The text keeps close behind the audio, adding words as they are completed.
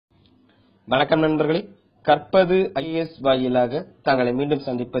வணக்கம் நண்பர்களே, கற்பது ஐஏஎஸ் வாயிலாக தங்களை மீண்டும்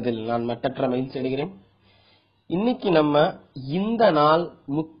சந்திப்பதில் நான் மட்டற்ற மகிழ்ச்சி அடைகிறேன். இன்னைக்கு நம்ம இந்த நாள்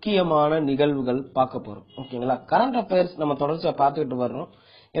முக்கியமான நிகழ்வுகள் பார்க்க போறோம். ஓகேங்களா? கரண்ட் அஃபேர்ஸ் நம்ம தொடர்ச்சியா பார்த்துக்கிட்டு வர்றோம்.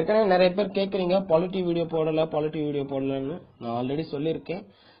 ஏற்கனவே நிறைய பேர் கேட்கறீங்க பாலிட்டி வீடியோ போடலன்னு. நான் ஆல்ரெடி சொல்லியிருக்கேன்.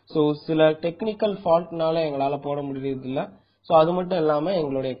 சோ சில டெக்னிக்கல் ஃபால்ட்னால எங்களால போட முடியறது இல்ல. சோ அது மட்டும் இல்லாம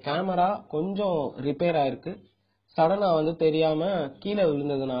எங்களுடைய கேமரா கொஞ்சம் ரிப்பேர் ஆயிருக்கு. சடனா தெரியாம கீழே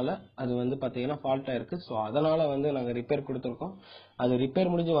விழுந்ததுனால அது பாத்தீங்கன்னா ஃபால்ட் ஆயிருக்கு. சோ அதனால நாங்க ரிப்பேர் கொடுத்திருக்கோம். அது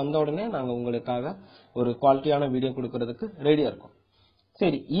ரிப்பேர் முடிஞ்சு வந்த உடனே நாங்க உங்களுக்காக ஒரு குவாலிட்டியான வீடியோ கொடுக்கறதுக்கு ரெடியா இருக்கோம்.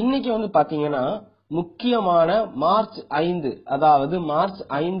 சரி, இன்னைக்கு பாத்தீங்கன்னா முக்கியமான மார்ச் 5, அதாவது மார்ச்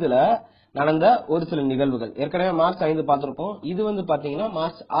 5ல நடந்த ஒரு சில நிகழ்வுகள். ஏற்கனவே மார்ச் 5 பார்த்திருப்போம். இது பாத்தீங்கன்னா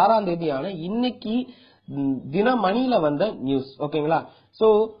மார்ச் 6ஆம் தேதியான இன்னைக்கு தினமணியில வந்த நியூஸ். ஓகேங்களா? சோ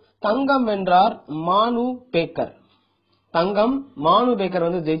தங்கம் வென்றார் மானு பேக்கர்.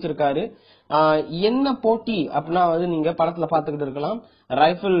 ஜெயிச்சிருக்காரு. என்ன போட்டி அப்படின்னா நீங்க படத்துல பாத்துக்கிட்டு இருக்கலாம்.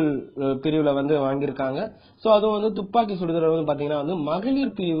 ரைபிள் பிரிவுல வாங்கியிருக்காங்க. சோ அதுவும் துப்பாக்கி சுடுதல் பாத்தீங்கன்னா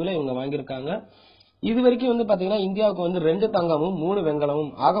மகளிர் பிரிவுல இவங்க வாங்கியிருக்காங்க. இது வரைக்கும் பாத்தீங்கன்னா இந்தியாவுக்கு 2 தங்கமும் 3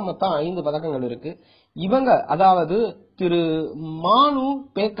 வெண்கலமும் ஆக மொத்தம் 5 பதக்கங்கள் இருக்கு. இவங்க அதாவது திரு மானு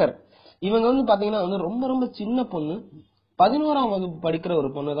பேக்கர் இவங்க பாத்தீங்கன்னா ரொம்ப ரொம்ப சின்ன பொண்ணு. 11ஆம் வகுப்பு படிக்கிற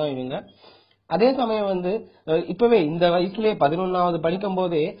ஒரு பொண்ணு தான் இவங்க. அதே சமயம் இப்பவே இந்த வயசுலயே 11வது படிக்கும்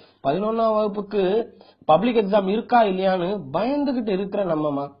போதே 11ஆம் வகுப்புக்கு பப்ளிக் எக்ஸாம் இருக்கா இல்லையான்னு பயந்துகிட்டு இருக்கிற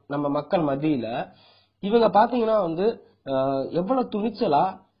நம்ம மக்கள் மத்தியில இவங்க பாத்தீங்கன்னா எவ்வளவு துணிச்சலா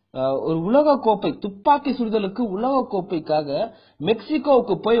ஒரு உலக கோப்பை துப்பாக்கி சுடுதலுக்கு உலக கோப்பைக்காக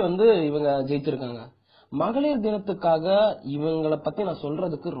மெக்சிகோவுக்கு போய் இவங்க ஜெயிச்சிருக்காங்க. மகளிர் தினத்துக்காக இவங்களை பத்தி நான்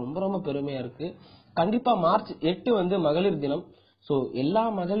சொல்றதுக்கு ரொம்ப ரொம்ப பெருமையா இருக்கு. கண்டிப்பா மார்ச் 8 மகளிர் தினம். சோ எல்லா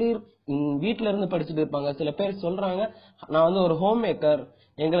மகளிர் வீட்டுல இருந்து படிச்சுட்டு இருப்பாங்க. சில பேர் சொல்றாங்க நான் ஒரு ஹோம் மேக்கர்,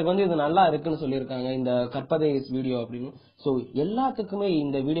 எங்களுக்கு இது நல்லா இருக்குன்னு சொல்லியிருக்காங்க இந்த கற்பது ஐஏஎஸ் வீடியோ அப்படின்னு. சோ எல்லாத்துக்குமே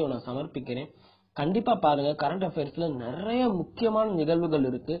இந்த வீடியோ நான் சமர்ப்பிக்கிறேன். கண்டிப்பா பாருங்க. கரண்ட் அஃபேர்ஸ்ல நிறைய முக்கியமான நிகழ்வுகள்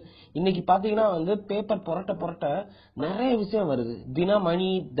இருக்கு. இன்னைக்கு பாத்தீங்கன்னா பேப்பர் புரட்ட நிறைய விஷயம் வருது.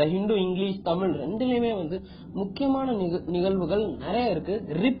 தினமணி, த ஹிந்து, இங்கிலீஷ், தமிழ் ரெண்டுலயுமே முக்கியமான நிகழ்வுகள் நிறைய இருக்கு.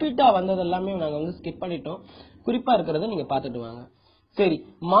 ரிப்பீட்டா வந்தது எல்லாமே நாங்க ஸ்கிப் பண்ணிட்டோம். குறிப்பா இருக்கிறத நீங்க பாத்துட்டு வாங்க. சரி,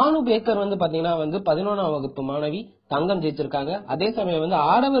 மானு பேக்கர் பாத்தீங்கன்னா 11ஆம் வகுப்பு மாணவி தங்கம் ஜெயிச்சிருக்காங்க. அதே சமயம்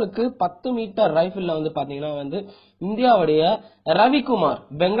ஆடவருக்கு 10 மீட்டர் ரைபிள்ல பாத்தீங்கன்னா இந்தியாவுடைய ரவிக்குமார்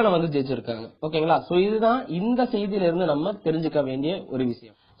வெங்கலம் ஜெயிச்சிருக்காங்க. ஓகேங்களா? சோ இதுதான் இந்த செய்தியில இருந்து நம்ம தெரிஞ்சுக்க வேண்டிய ஒரு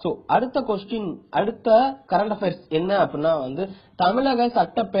விஷயம். சோ அடுத்த கரண்ட் அஃபேர்ஸ் என்ன அப்படின்னா தமிழக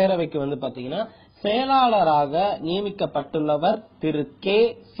சட்டப்பேரவைக்கு பாத்தீங்கன்னா செயலாளராக நியமிக்கப்பட்டுள்ளவர் திரு கே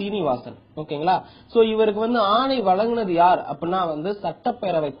சீனிவாசன். ஓகேங்களா? சோ இவருக்கு ஆணை வழங்கினது யார் அப்படின்னா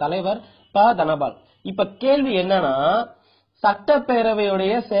சட்டப்பேரவை தலைவர் ப தனபால். இப்ப கேள்வி என்னன்னா,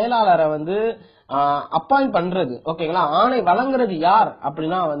 சட்டப்பேரவையுடைய செயலாளரை அப்பாயிண்ட் பண்றது, ஓகேங்களா, ஆணை வழங்குறது யார்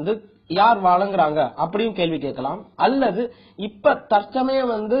அப்படின்னா யார் வழங்குறாங்க அப்படின்னு கேள்வி கேட்கலாம். அல்லது இப்ப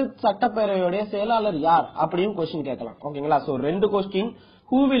தற்சமயம் சட்டப்பேரவையுடைய செயலாளர் யார் அப்படின்னு கொஸ்டின் கேட்கலாம். ஓகேங்களா? So 2 question.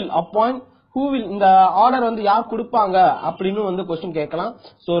 Who will appoint, இந்த ஆர்டர் யார் கொடுப்பாங்க அப்படின்னு கொஸ்டின் கேட்கலாம்.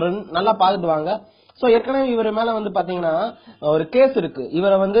 சோ நல்லா பாத்துட்டு வாங்க. சோ ஏற்கனவே இவர் மேல பாத்தீங்கன்னா ஒரு கேஸ் இருக்கு.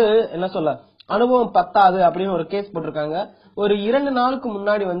 இவரை என்ன சொல்ல, அனுபவம் பத்தாது அப்படின்னு ஒரு கேஸ் போட்டிருக்காங்க. ஒரு 2 நாளுக்கு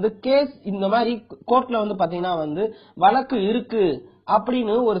முன்னாடி கேஸ் இந்த மாதிரி கோர்ட்ல பாத்தீங்கன்னா வழக்கு இருக்கு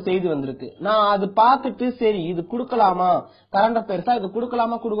அப்படின்னு ஒரு செய்தி வந்திருக்கு. நான் அது பார்த்துட்டு சரி இது குடுக்கலாமா, கரண்ட் அஃபேர்ஸா இது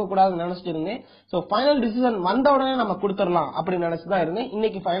குடுக்கலாமா கொடுக்க கூடாதுன்னு நினைச்சிட்டு இருந்தேன். சோ ஃபைனல் டிசிஷன் வந்த உடனே நம்ம கொடுத்துடலாம் அப்படின்னு நினைச்சுதான் இருந்தேன்.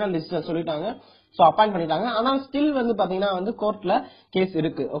 இன்னைக்கு ஃபைனல் டிசிஷன் சொல்லிட்டாங்க. சோ அப்பாயிண்ட் பண்ணிட்டாங்க. ஆனா ஸ்டில் பாத்தீங்கன்னா கோர்ட்ல கேஸ்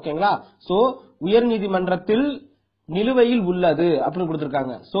இருக்கு. ஓகேங்களா? சோ உயர் நீதிமன்றத்தில் நிலுவையில் உள்ளது அப்படின்னு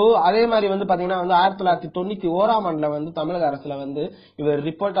கொடுத்திருக்காங்க. சோ அதே மாதிரி பாத்தீங்கன்னா 1991ஆம் ஆண்டுல தமிழக அரசுல இவர்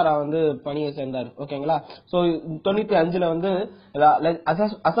ரிப்போர்ட்டரா பணியை சேர்ந்தார். ஓகேங்களா? சோ 95ல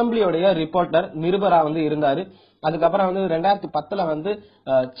அசம்பிளியோடைய ரிப்போர்ட்டர் நிருபரா இருந்தாரு. அதுக்கப்புறம் 2010ல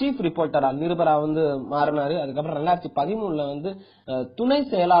சீஃப் ரிப்போர்ட்டரா நிருபரா மாறினாரு. அதுக்கப்புறம் 2013ல துணை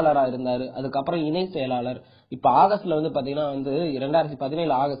செயலாளரா இருந்தாரு. அதுக்கப்புறம் இணை செயலாளர். இப்ப ஆகஸ்ட்ல பாத்தீங்கன்னா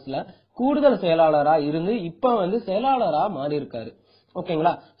 2017 ஆகஸ்ட்ல கூடுதல் செயலாளரா இருந்து இப்ப செயலாளரா மாறி இருக்காரு.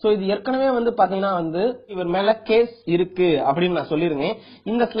 ஓகேங்களா? சோ இது ஏற்கனவே பாத்தீங்கன்னா இவர் மேல கேஸ் இருக்கு அப்படின்னு நான் சொல்லிருந்தேன்.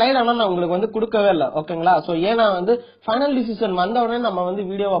 இந்த ஸ்லைட் ஆனா நான் உங்களுக்கு கொடுக்கவே இல்லை. ஓகேங்களா? சோ ஏன்னா ஃபைனல் டிசிஷன் வந்த உடனே நம்ம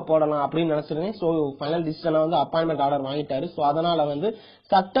வீடியோவா போடலாம் அப்படின்னு நினைச்சிருந்தேன். சோ ஃபைனல் டிசிஷனை அப்பாயின்மெண்ட் ஆர்டர் வாங்கிட்டாரு. சோ அதனால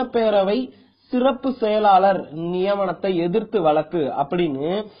சட்டப்பேரவை சிறப்பு செயலாளர் நியமனத்தை எதிர்த்து வழக்கு அப்படின்னு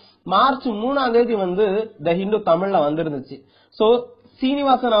மார்ச் 3ஆம் தேதி த ஹிந்து தமிழ்ல வந்திருந்துச்சு. சோ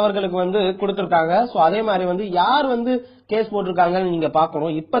சீனிவாசன் அவர்களுக்கு கொடுத்திருக்காங்க. சோ அதே மாதிரி யார் கேஸ் போட்டிருக்காங்கன்னு நீங்க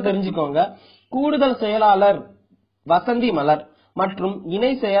பாக்கணும். இப்ப தெரிஞ்சுக்கோங்க. கூடுதல் செயலாளர் வசந்தி மலர், மற்றும் இணை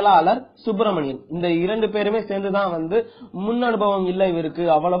செயலாளர் சுப்பிரமணியன். இந்த 2 பேருமே சேர்ந்துதான் வந்து முன் அனுபவம் இல்ல இவருக்கு,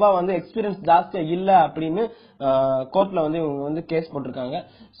 அவ்வளவா வந்து எக்ஸ்பீரியன்ஸ் ஜாஸ்தியா இல்ல அப்படின்னு கோர்ட்ல வந்து இவங்க வந்து கேஸ் போட்டிருக்காங்க.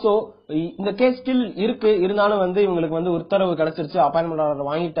 சோ இந்த கேஸ் ஸ்டில் இருக்கு, இருந்தாலும் வந்து இவங்களுக்கு வந்து உத்தரவு கிடைச்சிருச்சு, அப்பாயின்மெண்ட் ஆர்டர்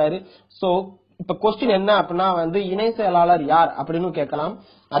வாங்கிட்டாரு. சோ இப்ப கொஸ்டின் என்ன அப்படின்னா வந்து இணை செயலாளர் யார் அப்படின்னு கேட்கலாம்,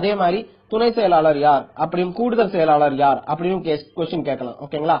 அதே மாதிரி துணை செயலாளர் யார் அப்படின்னு, கூடுதல் செயலாளர் யார் அப்படின்னு கொஸ்டின் கேட்கலாம்.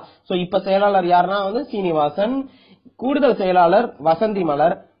 ஓகேங்களா? சோ இப்ப செயலாளர் யாருன்னா வந்து சீனிவாசன், கூடுதல் செயலாளர் வசந்தி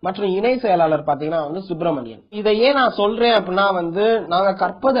மலர் மற்றும் இணை செயலாளர் பாத்தீங்கன்னா வந்து சுப்பிரமணியன். இதையே நான் சொல்றேன் அப்படின்னா வந்து நாங்க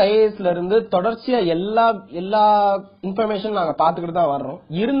கற்பது ஐஏஎஸ்ல இருந்து தொடர்ச்சியா எல்லா இன்ஃபர்மேஷன் நாங்க பாத்துக்கிட்டு தான் வர்றோம்.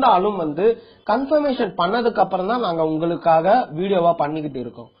 இருந்தாலும் வந்து கன்ஃபர்மேஷன் பண்ணதுக்கு அப்புறம் தான் நாங்க உங்களுக்காக வீடியோவா பண்ணிக்கிட்டு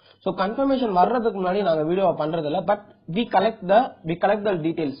இருக்கோம். சோ கன்ஃபர்மேஷன் வர்றதுக்கு முன்னாடி நாங்க வீடியோவா பண்றது இல்ல, but we collect the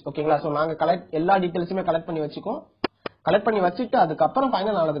details. ஓகேங்களா? சோ நாங்க எல்லா டீடைல்ஸுமே கலெக்ட் பண்ணி வச்சுட்டு அதுக்கப்புறம்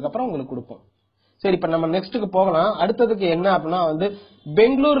ஃபைனல் ஆனதுக்கு அப்புறம் உங்களுக்கு கொடுப்போம். சரி, இப்ப நம்ம நெக்ஸ்ட்டுக்கு போகலாம். அடுத்ததுக்கு என்ன அப்படின்னா வந்து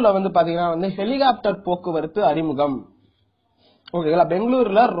பெங்களூர்ல வந்து பாத்தீங்கன்னா வந்து ஹெலிகாப்டர் போக்குவரத்து அறிமுகம். ஓகேங்களா?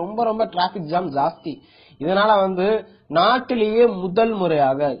 பெங்களூர்ல ரொம்ப டிராபிக் ஜாம் ஜாஸ்தி. இதனால வந்து நாட்டிலேயே முதல்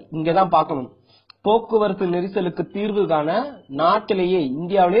முறையாக இங்கதான் பார்க்கணும், போக்குவரத்து நெரிசலுக்கு தீர்வு காண நாட்டிலேயே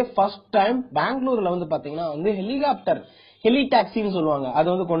இந்தியாவிலேயே ஃபர்ஸ்ட் டைம் பெங்களூர்ல வந்து பாத்தீங்கன்னா வந்து ஹெலி டாக்ஸின்னு சொல்லுவாங்க, அது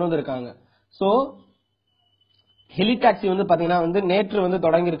வந்து கொண்டு வந்திருக்காங்க. சோ ஹெலி டாக்ஸி வந்து பாத்தீங்கன்னா வந்து நேற்று வந்து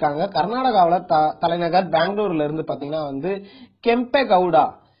தொடங்கி இருக்காங்க. கர்நாடகாவில தலைநகர் பெங்களூர்ல இருந்து பாத்தீங்கன்னா வந்து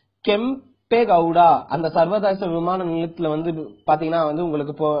கெம்பேகவுடா அந்த சர்வதேச விமான நிலையத்துல வந்து பாத்தீங்கன்னா வந்து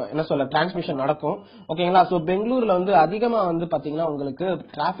உங்களுக்கு இப்போ என்ன சொல்ல டிரான்ஸ்மிஷன் நடக்கும். ஓகேங்களா? சோ பெங்களூர்ல வந்து அதிகமா வந்து பாத்தீங்கன்னா உங்களுக்கு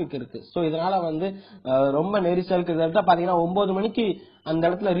டிராபிக் இருக்கு. சோ இதனால வந்து ரொம்ப நெரிசலுக்கு கிட்டத்தட்ட பாத்தீங்கன்னா 9 மணிக்கு அந்த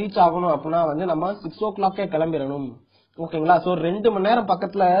இடத்துல ரீச் ஆகணும் அப்படின்னா வந்து நம்ம 6 o'clock கிளம்பிடணும். ஓகேங்களா? சோ 2 மணி நேரம்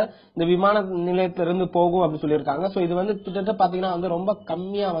பக்கத்துல இந்த விமான நிலையத்தில இருந்து போகும் அப்படின்னு சொல்லியிருக்காங்க. சோ இது வந்து கிட்டத்தட்ட பாத்தீங்கன்னா வந்து ரொம்ப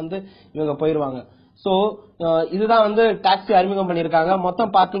கம்மியா வந்து இவங்க போயிருவாங்க. சோ இதுதான் வந்து டாக்ஸி அறிமுகம் பண்ணிருக்காங்க.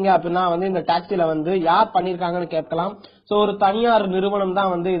 மொத்தம் பாத்தீங்க அப்படின்னா வந்து இந்த டாக்ஸில வந்து யார் பண்ணிருக்காங்கன்னு கேட்கலாம். சோ ஒரு தனியார் நிறுவனம்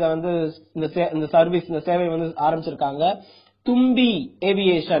தான் வந்து இத வந்து இந்த சர்வீஸ் இந்த சேவை வந்து ஆரம்பிச்சிருக்காங்க. தும்பி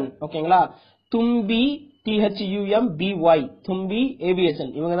ஏவியேஷன். ஓகேங்களா? தும்பி THUMBY தும்பி ஏவியேஷன்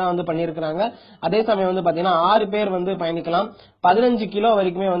இவங்க தான் வந்து பண்ணிருக்காங்க. அதே சமயம் வந்து பாத்தீங்கன்னா 6 பேர் வந்து பயணிக்கலாம், 15 கிலோ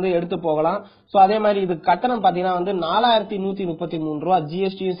வரைக்குமே வந்து எடுத்து போகலாம். சோ அதே மாதிரி இது கட்டணம் பாத்தீங்கன்னா வந்து 4133 ரூபாய்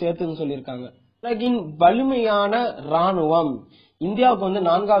ஜிஎஸ்டியும் சேர்த்துன்னு சொல்லியிருக்காங்க. உலகின் வலிமையான ராணுவம் இந்தியாவுக்கு வந்து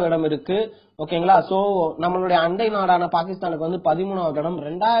 4வது இடம் இருக்கு. ஓகேங்களா? சோ நம்மளுடைய அண்டை நாடான பாகிஸ்தானுக்கு வந்து 13வது இடம்.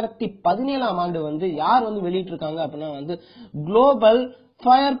 2017ஆம் ஆண்டு வந்து யார் வந்து வெளியிட்டு இருக்காங்க அப்படின்னா வந்து குளோபல்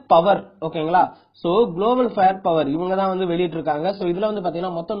ஃபயர் பவர். ஓகேங்களா? சோ குளோபல் ஃபயர் பவர் இவங்க தான் வந்து வெளியிட்டு இருக்காங்க. சோ இதுல வந்து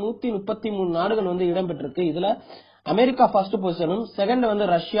பாத்தீங்கன்னா மொத்தம் 133 நாடுகள் வந்து இடம்பெற்றிருக்கு. இதுல அமெரிக்கா ஃபர்ஸ்ட் பொசிஷனும், செகண்ட் வந்து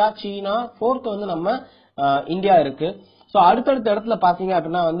ரஷ்யா, சீனா, ஃபோர்த் வந்து நம்ம இந்தியா இருக்கு. சோ அடுத்தடுத்த இடத்துல பாத்தீங்க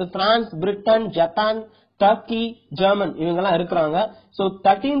அப்படின்னா வந்து France, Britain, Japan, Turkey, German இவங்க எல்லாம் இருக்கிறாங்க. சோ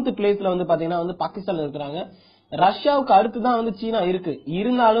 13th பிளேஸ்ல வந்து பாத்தீங்கன்னா வந்து பாகிஸ்தான் இருக்கிறாங்க. ரஷ்யாவுக்கு அடுத்துதான் வந்து சீனா இருக்கு.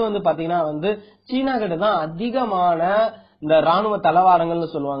 இருந்தாலும் வந்து பாத்தீங்கன்னா வந்து சீனா கிட்ட தான் அதிகமான இந்த ராணுவ தளவாடங்கள்னு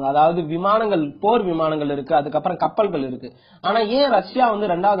சொல்லுவாங்க, அதாவது விமானங்கள், போர் விமானங்கள் இருக்கு, அதுக்கப்புறம் கப்பல்கள் இருக்கு. ஆனா ஏன் ரஷ்யா வந்து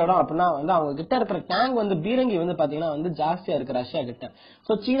 2வது இடம் அப்படின்னா வந்து அவங்க கிட்ட இருக்கிற டேங்க் வந்து பீரங்கி வந்து பாத்தீங்கன்னா வந்து ஜாஸ்தியா இருக்கு ரஷ்யா கிட்ட.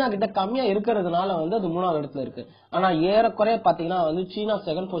 சோ சீனா கிட்ட கம்மியா இருக்கிறதுனால வந்து அது 3வது இடத்துல இருக்கு. ஆனா ஏறக்குறைய பாத்தீங்கன்னா வந்து சீனா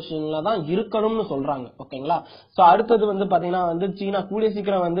செகண்ட் பொசிஷன்ல தான் இருக்கணும்னு சொல்றாங்க. ஓகேங்களா? சோ அடுத்தது வந்து பாத்தீங்கன்னா வந்து சீனா கூடிய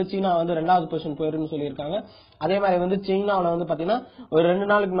சீக்கிரம் வந்து சீனா வந்து 2வது பொசிஷன் போயிருன்னு சொல்லியிருக்காங்க. அதே மாதிரி வந்து சீனாவில வந்து பாத்தீங்கன்னா ஒரு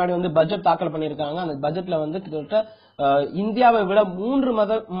 2 நாளுக்கு முன்னாடி வந்து பட்ஜெட் தாக்கல் பண்ணிருக்காங்க. அந்த பட்ஜெட்ல வந்து கிட்டத்தட்ட இந்தியாவை விட 3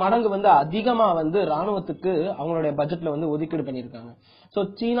 மடங்கு வந்து அதிகமா வந்து ராணுவத்துக்கு அவங்களுடைய பட்ஜெட்ல வந்து ஒதுக்கீடு பண்ணிருக்காங்க. சோ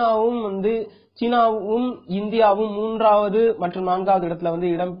சீனாவும் இந்தியாவும் 3வது மற்றும் 4வது இடத்துல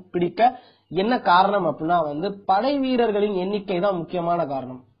வந்து இடம் பிடிக்க என்ன காரணம் அப்படின்னா வந்து படை வீரர்களின் எண்ணிக்கை தான் முக்கியமான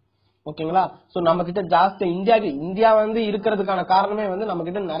காரணம். ஓகேங்களா? சோ நம்ம கிட்ட ஜாஸ்தி இந்தியா வந்து இருக்கிறதுக்கான காரணமே வந்து நம்ம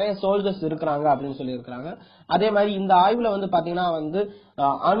கிட்ட நிறைய சோல்ஜர்ஸ் இருக்கிறாங்க அப்படின்னு சொல்லி இருக்காங்க. அதே மாதிரி இந்த ஆய்வுல வந்து பாத்தீங்கன்னா வந்து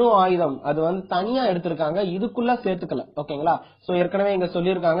அணு ஆயுதம் அது வந்து தனியா எடுத்திருக்காங்க, இதுக்குள்ள சேர்த்துக்கல. ஓகேங்களா? சோ ஏற்கனவே இங்க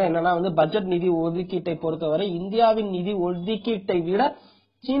சொல்லியிருக்காங்க என்னன்னா வந்து பட்ஜெட் நிதி ஒதுக்கீட்டை பொறுத்தவரை இந்தியாவின் நிதி ஒதுக்கீட்டை விட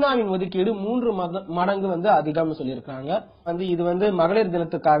சீனாவின் ஒதுக்கீடு 3 மடங்கு வந்து அதிகம்னு சொல்லியிருக்காங்க. வந்து இது வந்து மகளிர்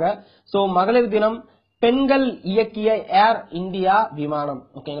தினத்துக்காக. சோ மகளிர் தினம் பெண்கள் இயக்கிய ஏர் இந்தியா விமானம்.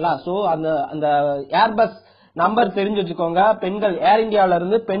 ஓகேங்களா? சோ அந்த ஏர்பஸ் நம்பர் தெரிஞ்சு வச்சுக்கோங்க. பெண்கள் ஏர் இந்தியாவில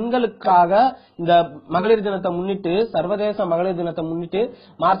இருந்து பெண்களுக்காக இந்த மகளிர் தினத்தை முன்னிட்டு, சர்வதேச மகளிர் தினத்தை முன்னிட்டு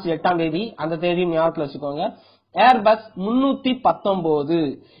மார்ச் 8ஆம் தேதி அந்த தேதியும் ஞாபகத்துல வச்சுக்கோங்க. ஏர்பஸ் 319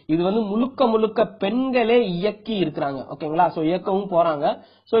 இது வந்து முழுக்க பெண்களே இயக்கி இருக்கிறாங்க. ஓகேங்களா? சோ இயக்கவும் போறாங்க.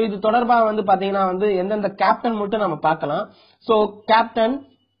 சோ இது தொடர்பா வந்து பாத்தீங்கன்னா வந்து எந்தெந்த கேப்டன் மட்டும் நம்ம பார்க்கலாம். சோ கேப்டன்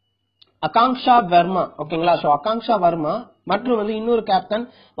ஆகாங்ஷா வர்மா. ஓகேங்களா? சோ ஆகாங்ஷா வர்மா மற்றும் வந்து இன்னொரு கேப்டன்,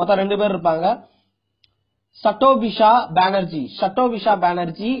 மொத்தம் 2 பேர் இருப்பாங்க. சட்டோபிஷா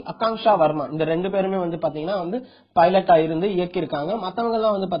பானர்ஜி, ஆகாங்ஷா வர்மா, இந்த 2 பேருமே வந்து பாத்தீங்கன்னா வந்து பைலட்டா இருந்து இயக்கியிருக்காங்க. மத்தவங்க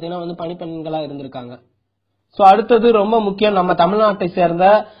எல்லாம் வந்து பாத்தீங்கன்னா வந்து பணிப்பெண்களா இருந்திருக்காங்க. சோ அடுத்தது ரொம்ப முக்கியம், நம்ம தமிழ்நாட்டை சேர்ந்த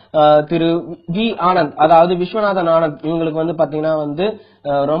திரு வி ஆனந்த், அதாவது விஸ்வநாதன் ஆனந்த், இவங்களுக்கு வந்து பாத்தீங்கன்னா வந்து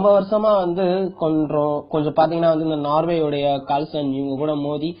ரொம்ப வருஷமா வந்து கொஞ்சம் பாத்தீங்கன்னா வந்து இந்த நார்வேயுடைய கால்சன் இவங்க கூட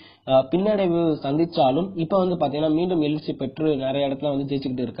மோதி பின்னடைவு சந்திச்சாலும் இப்ப வந்து பாத்தீங்கன்னா மீண்டும் எழுச்சி பெற்று நிறைய இடத்துல வந்து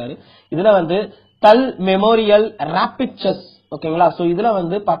ஜெயிச்சுக்கிட்டு இருக்காரு. இதுல வந்து தல் மெமோரியல் ராபிட் செஸ், ஓகேங்களா. சோ இதுல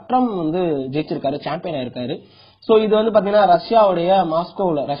வந்து பட்டம் வந்து ஜெயிச்சிருக்காரு, சாம்பியன் ஆயிருக்காரு. சோ இது வந்து பாத்தீங்கன்னா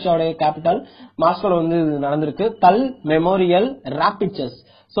ரஷ்யாவுடைய கேபிட்டல் மாஸ்கோல வந்து நடந்திருக்கு. தல் மெமோரியல் ராபிட் செஸ்.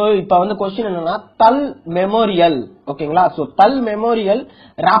 சோ இப்ப வந்து கொஸ்டின் என்னன்னா தல் மெமோரியல், ஓகேங்களா. சோ தல் மெமோரியல்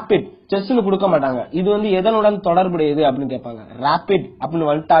ராபிட் செஸ்ன்னு கொடுக்க மாட்டாங்க. இது வந்து எதனுடன் தொடர்புடையது அப்படின்னு கேட்பாங்க. ராபிட்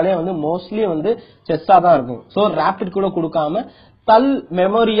அப்படின்னு வந்துட்டாலே வந்து மோஸ்ட்லி வந்து செஸ்ஸா தான் இருக்கும். சோ ராபிட் கூட கொடுக்காம தல்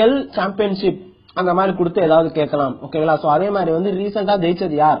மெமோரியல் சாம்பியன்ஷிப் அந்த மாதிரி கொடுத்து ஏதாவது கேட்கலாம், ஓகேங்களா. சோ அதே மாதிரி வந்து ரீசெண்டா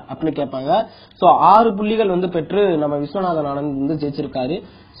ஜெயிச்சது யார் அப்படின்னு கேட்பாங்க. சோ 6 புள்ளிகள் வந்து பெற்று நம்ம விஸ்வநாதன் ஆனந்த் வந்து ஜெயிச்சிருக்காரு.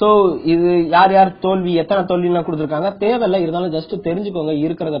 சோ இது யார் யார் தோல்வி, எத்தனை தோல்விலாம் கொடுத்திருக்காங்க தேவையில்லை, இருந்தாலும் ஜஸ்ட் தெரிஞ்சுக்கோங்க,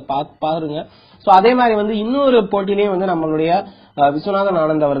 இருக்கிறத பாருங்க. சோ அதே மாதிரி வந்து இன்னொரு போட்டியிலேயே வந்து நம்மளுடைய விஸ்வநாதன்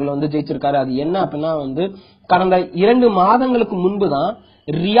ஆனந்த் அவர்கள் வந்து ஜெயிச்சிருக்காரு. அது என்ன அப்படின்னா வந்து கடந்த 2 மாதங்களுக்கு முன்பு தான்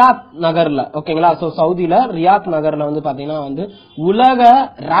ரியாத் நகர்ல, ஓகேங்களா. சோ சவுதியில ரியாத் நகர்ல வந்து பாத்தீங்கன்னா வந்து உலக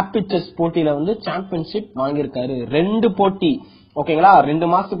ராபிட் செஸ் போட்டியில வந்து சாம்பியன்ஷிப் வாங்கியிருக்காரு. 2 போட்டி, ஓகேங்களா. 2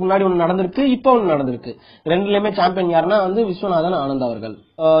 மாசத்துக்கு முன்னாடி ஒன்னு நடந்திருக்கு, இப்ப ஒன்னு நடந்திருக்கு. 2லயுமே சாம்பியன் யாருன்னா வந்து விஸ்வநாதன் ஆனந்த் அவர்கள்.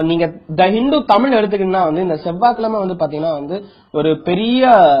 நீங்க த ஹிந்து தமிழ் எடுத்துக்கிட்டீங்கன்னா வந்து இந்த செவ்வாய்க்கிழமை வந்து பாத்தீங்கன்னா வந்து ஒரு பெரிய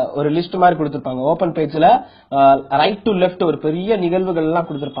ஒரு லிஸ்ட் மாதிரி கொடுத்திருப்பாங்க. ஓபன் பேஜ்ல ரைட் டு லெப்ட் ஒரு பெரிய நிகழ்வுகள் எல்லாம்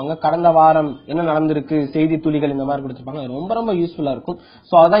கொடுத்திருப்பாங்க. கடந்த வாரம் என்ன நடந்திருக்கு, செய்தி துளிகள் இந்த மாதிரி கொடுத்திருப்பாங்க. ரொம்ப ரொம்ப யூஸ்ஃபுல்லா இருக்கும்.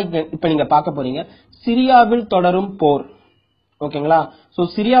 சோ அதான் இப்ப நீங்க பார்க்க போறீங்க. சிரியாவில் தொடரும் போர், ஓகேங்களா. சோ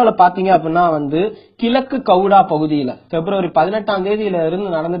சிரியாவில பாத்தீங்க அப்படின்னா வந்து கிழக்கு கவுடா பகுதியில பிப்ரவரி 18ஆம் தேதியில இருந்து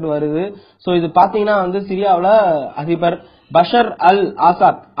நடந்துட்டு வருது. சோ இது பாத்தீங்கன்னா வந்து சிரியாவில அதிபர் பஷர் அல்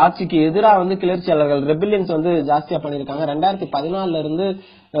ஆசாத் ஆட்சிக்கு எதிராக வந்து கிளர்ச்சியாளர்கள் ரெபிலியன்ஸ் வந்து ஜாஸ்தியா பண்ணிருக்காங்க. 2014ல இருந்து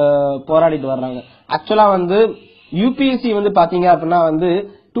போராடிட்டு வர்றாங்க. ஆக்சுவலா வந்து யூபிஎஸ்சி வந்து பாத்தீங்க அப்படின்னா வந்து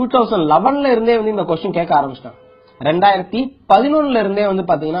 2011ல இருந்தே வந்து இந்த கொஸ்டின் கேட்க ஆரம்பிச்சிட்டாங்க. 2011ல இருந்தே வந்து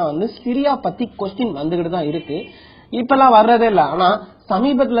பாத்தீங்கன்னா வந்து சிரியா பத்தி கொஸ்டின் வந்துகிட்டு தான் இருக்கு. இப்பெல்லாம் வர்றதே இல்ல. ஆனா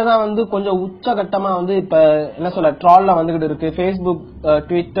சமீபத்துலதான் வந்து கொஞ்சம் உச்சகட்டமா வந்து இப்ப என்ன சொல்ல ட்ரால்ல வந்துகிட்டு இருக்கு. பேஸ்புக்,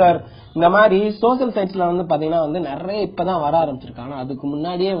 ட்விட்டர் இந்த மாதிரி சோசியல் சைட்ஸ்ல வந்து பாத்தீங்கன்னா வந்து நிறைய இப்பதான் வர ஆரம்பிச்சிருக்காங்க. அதுக்கு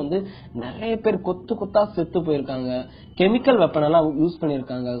முன்னாடியே வந்து நிறைய பேர் கொத்தா செத்து போயிருக்காங்க. கெமிக்கல் வெப்பன் எல்லாம் யூஸ்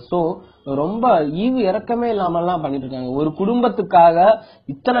பண்ணிருக்காங்க. சோ ரொம்ப ஈவு இறக்கமே இல்லாம எல்லாம் பண்ணிட்டு இருக்காங்க. ஒரு குடும்பத்துக்காக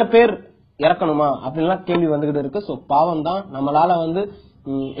இத்தனை பேர் இறக்கணுமா அப்படின்லாம் கேள்வி வந்துகிட்டு இருக்கு. சோ பாவம் தான், நம்மளால வந்து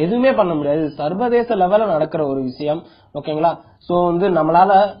எதுவுமே பண்ண முடியாது. சர்வதேச லெவல்ல நடக்கிற ஒரு விஷயம், ஓகேங்களா. சோ வந்து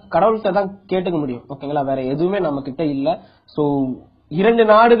நம்மளால கடவுள்கிட்ட தான் கேட்டுக்க முடியும், ஓகேங்களா. வேற எதுவுமே நம்ம கிட்ட இல்ல. சோ 2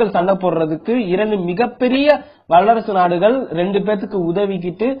 நாடுகள் சண்டை போடுறதுக்கு 2 மிகப்பெரிய வல்லரசு நாடுகள் 2 பேத்துக்கு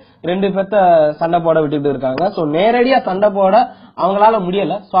உதவிக்கிட்டு 2 பேத்த சண்டை போட விட்டுட்டு இருக்காங்க. சோ நேரடியா சண்டை போட அவங்களால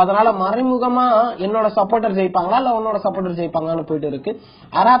முடியல. சோ அதனால மறைமுகமா என்னோட சப்போர்ட்டர் ஜெயிப்பாங்களா இல்ல உன்னோட சப்போர்ட்டர் ஜெயிப்பாங்கன்னு போயிட்டு இருக்கு.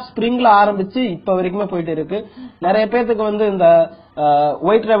 அரப் ஸ்பிரிங்ல ஆரம்பிச்சு இப்ப வரைக்குமே போயிட்டு இருக்கு. நிறைய பேத்துக்கு வந்து இந்த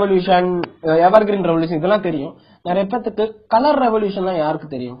ஒயிட் ரெவல்யூஷன், எவர்கிரீன் ரெவல்யூஷன் இதெல்லாம் தெரியும். நிறைய பேத்துக்கு கலர் ரெவல்யூஷன் யாருக்கு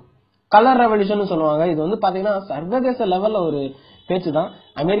தெரியும்? கலர் ரெவல்யூஷன் சொல்லுவாங்க. இது வந்து பாத்தீங்கன்னா சர்வதேச லெவல்ல ஒரு பேச்சு தான்.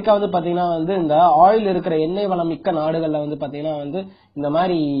 அமெரிக்கா வந்து பாத்தீங்கன்னா வந்து இந்த ஆயில் இருக்கிற எண்ணெய் வளம் மிக்க நாடுகள்ல வந்து பாத்தீங்கன்னா வந்து இந்த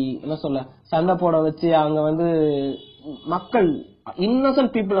மாதிரி என்ன சொல்ல சண்டை போட வச்சு அங்க வந்து மக்கள்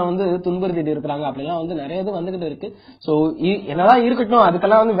இன்னசென்ட் பீப்புளை வந்து துன்புறுத்திட்டு இருக்கிறாங்க. அப்படிலாம் வந்து நிறைய இது வந்துகிட்டு இருக்கு. சோ என்னதான் இருக்கட்டும்,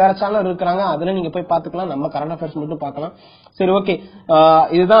 அதுக்கெல்லாம் வந்து வேற சேனல் இருக்கிறாங்க, அதுல நீங்க போய் பாத்துக்கலாம். நம்ம கரண்ட் அஃபேர்ஸ் மட்டும் பாக்கலாம். சரி, ஓகே.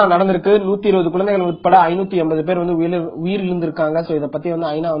 இதுதான் நடந்திருக்கு. 120 குழந்தைகள் உட்பட 580 பேர் வந்து உயிரிழந்திருக்காங்க. சோ இத பத்தி வந்து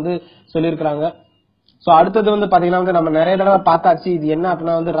ஐநா வந்து சொல்லியிருக்காங்க. சோ அடுத்தது வந்து பாத்தீங்கன்னா வந்து நம்ம நிறைய தடவை பார்த்தாச்சு. இது என்ன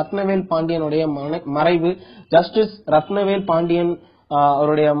அப்படின்னா வந்து ரத்னவேல் பாண்டியனுடைய மறைவு. ஜஸ்டிஸ் ரத்னவேல் பாண்டியன்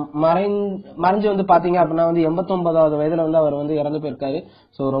அவருடைய மறைஞ்சு வந்து பாத்தீங்க அப்படின்னா வந்து 89வது வயதுல வந்து அவர் வந்து இறந்து போயிருக்காரு.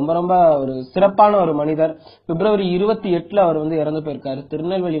 சோ ரொம்ப ரொம்ப ஒரு சிறப்பான ஒரு மனிதர். பிப்ரவரி 28ல அவர் வந்து இறந்து போயிருக்காரு.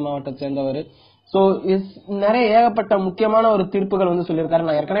 திருநெல்வேலி மாவட்டத்தை சேர்ந்தவர். சோ நிறைய ஏகப்பட்ட முக்கியமான ஒரு தீர்ப்புகள் வந்து சொல்லியிருக்காரு.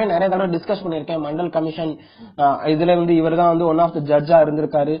 நான் ஏற்கனவே நிறைய தடவை டிஸ்கஸ் பண்ணிருக்கேன். மண்டல் கமிஷன் இதுல வந்து இவர் தான் வந்து ஒன் ஆஃப் த ஜட்ஜா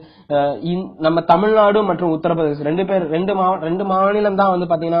இருந்திருக்காரு. நம்ம தமிழ்நாடு மற்றும் உத்தரப்பிரதேசம் ரெண்டு மாநிலம் தான் வந்து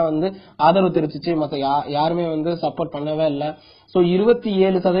பாத்தீங்கன்னா வந்து ஆதரவு தெரிவிச்சிச்சு. மத்த யாருமே வந்து சப்போர்ட் பண்ணவே இல்ல. சோ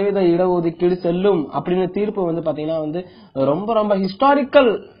 27% இடஒதுக்கீடு செல்லும் அப்படின்னு தீர்ப்பு வந்து பாத்தீங்கன்னா வந்து ரொம்ப ரொம்ப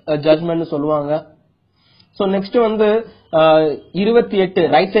ஹிஸ்டாரிக்கல் ஜட்ஜ்மெண்ட் சொல்லுவாங்க. சோ நெக்ஸ்ட் வந்து 28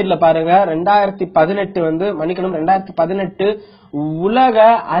 ரைட் சைட்ல பாருங்க. 2018 வந்து 2018 உலக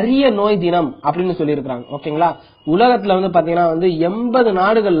அரிய நோய் தினம் அப்படின்னு சொல்லி இருக்காங்க, ஓகேங்களா. உலகத்துல வந்து பாத்தீங்கன்னா வந்து 80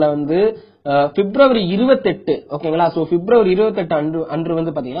 நாடுகள்ல வந்து பிப்ரவரி 28 ஓகேங்களா. சோ பிப்ரவரி 28 அன்று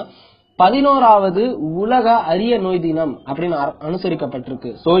வந்து பாத்தீங்கன்னா 11வது உலக அரிய நோய் தினம் அப்படின்னு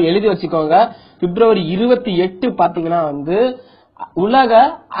அனுசரிக்கப்பட்டிருக்கு. சோ எழுதி வச்சுக்கோங்க, பிப்ரவரி 28 பாத்தீங்கன்னா வந்து உலக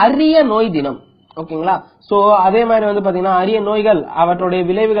அரிய நோய் தினம். ஓகேங்களா. சோ அதே மாதிரி வந்து பாத்தீங்கன்னா அரிய நோய்கள் அவற்றுடைய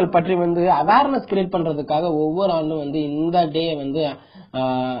விளைவுகள் பற்றி வந்து அவேர்னஸ் கிரியேட் பண்றதுக்காக ஒவ்வொரு ஆண்டும் வந்து இந்த டே வந்து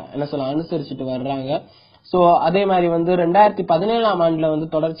என்ன சொல்ல அனுசரிச்சுட்டு வர்றாங்க. சோ அதே மாதிரி வந்து 2017ஆம் ஆண்டுல வந்து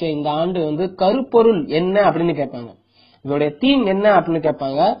தொடர்ச்சியா இந்த ஆண்டு வந்து கருப்பொருள் என்ன அப்படின்னு கேட்பாங்க. இதோடைய தீம் என்ன அப்படின்னு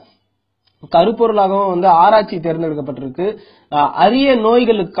கேட்பாங்க. கருப்பொருளாகவும் வந்து ஆராய்ச்சி தேர்ந்தெடுக்கப்பட்டிருக்கு. அரிய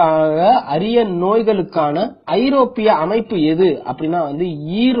நோய்களுக்கான ஐரோப்பிய அமைப்பு எது அப்படின்னா வந்து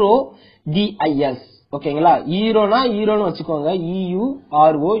EURODIS. ஓகேங்களா. ஈரோன்னு வச்சுக்கோங்க,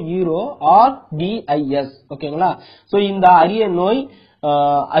 EURODIS. ஓகேங்களா. சோ இந்த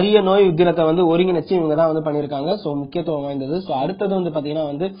அரிய நோய் தினத்தை வந்து ஒருங்கிணைச்சு இவங்க தான் வந்து பண்ணிருக்காங்க. சோ முக்கியத்துவம் வாய்ந்தது. சோ அடுத்தது வந்து பாத்தீங்கன்னா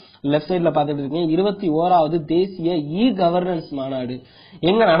வந்து லெப்ட் சைட்ல பாத்துட்டு இருக்கீங்க, 21வது தேசிய கவர்னன்ஸ் மாநாடு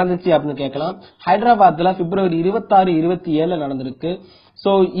எங்க நடந்துச்சு அப்படின்னு கேட்கலாம். ஹைதராபாத்ல பிப்ரவரி 26, 27 நடந்திருக்கு.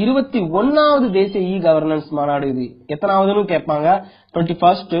 சோ 21வது தேசிய கவர்னன்ஸ் மாநாடு. இது எத்தனாவதுன்னு கேட்பாங்க,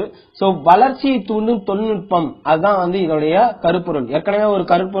 21st. சோ வளர்ச்சியை தூண்டும் தொழில்நுட்பம், அதுதான் வந்து இதோடைய கருப்பொருள். ஏற்கனவே ஒரு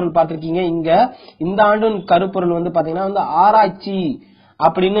கருப்பொருள் பார்த்திருக்கீங்க. இங்க இந்த ஆண்டு கருப்பொருள் வந்து பாத்தீங்கன்னா வந்து ஆராய்ச்சி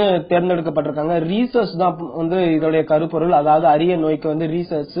அப்படின்னு தேர்ந்தெடுக்கப்பட்டிருக்காங்க. ரீசர்ச் தான் வந்து இதோடைய கருப்பொருள். அதாவது அரிய நோய்க்கு வந்து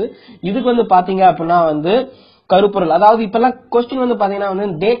ரீசர்ச். இதுக்கு வந்து பாத்தீங்க அப்படின்னா வந்து கருப்பொருள், அதாவது இப்ப எல்லாம் கொஸ்டின் வந்து பாத்தீங்கன்னா வந்து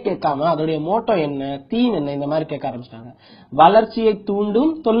டேட் கேட்காம அதோடைய மோட்டோ என்ன, தீம் என்ன, இந்த மாதிரி கேட்க ஆரம்பிச்சிட்டாங்க. வளர்ச்சியை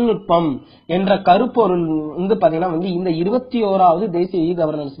தூண்டும் தொழில்நுட்பம் என்ற கருப்பொருள் வந்து பாத்தீங்கன்னா வந்து இந்த 21வது தேசிய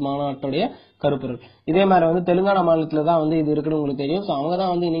கவர்னன்ஸ் மாநாட்டுடைய கருப்பொருள். இதே மாதிரி வந்து தெலுங்கானா மாநிலத்துல தான் வந்து இது இருக்குன்னு உங்களுக்கு தெரியும். சோ அவங்க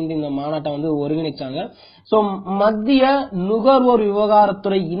தான் வந்து இணைந்து இந்த மாநாட்டை வந்து ஒருங்கிணைச்சாங்க. சோ மத்திய நுகர்வோர்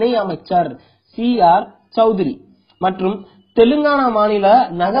விவகாரத்துறை இணை அமைச்சர் CR சௌத்ரி மற்றும் தெலுங்கானா மாநில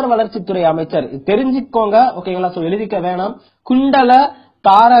நகர் வளர்ச்சித்துறை அமைச்சர், தெரிஞ்சுக்கோங்க ஓகேங்களா. சோ எழுதிக்க வேணாம், குண்டல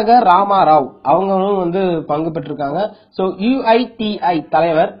தாரக ராமாராவ் அவங்களும் வந்து பங்கு பெற்றிருக்காங்க. சோ UITI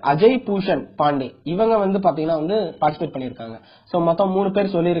தலைவர் அஜய் பூஷன் பாண்டே இவங்க வந்து பாத்தீங்கன்னா வந்து பார்ட்டிசிபேட் பண்ணிருக்காங்க. சோ மொத்தம் 3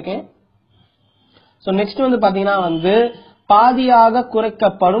 பேர் சொல்லியிருக்கேன். சோ நெக்ஸ்ட் வந்து பாத்தீங்கன்னா வந்து பாதியாக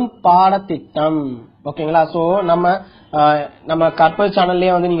குறைக்கப்படும் பாடத்திட்டம். ஓகேங்களா. சோ நம்ம கற்பத்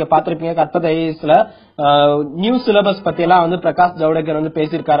சேனல்லயே வந்து நீங்க பாத்திருப்பீங்க. கற்பத் ஐஏஎஸ்ல நியூ சிலபஸ் பத்தி எல்லாம் வந்து பிரகாஷ் ஜவடேகர் வந்து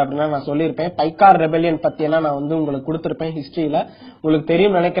பேசியிருக்காரு அப்படின்னா நான் சொல்லியிருப்பேன். பைக்கார் ரெபெலியன் பத்தி எல்லாம் நான் வந்து உங்களுக்கு கொடுத்திருப்பேன் ஹிஸ்டரியில. உங்களுக்கு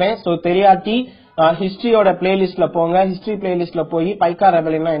தெரியும் நினைக்கிறேன். சோ தெரியாட்டி ஹிஸ்டரியோட பிளேலிஸ்ட்ல போங்க. ஹிஸ்டரி பிளேலிஸ்ட்ல போய் பைக்கார்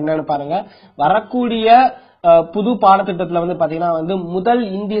ரெபெலியன் என்னன்னு பாருங்க. வரக்கூடிய புது பாடத்திட்டத்துல வந்து பாத்தீங்கன்னா வந்து முதல்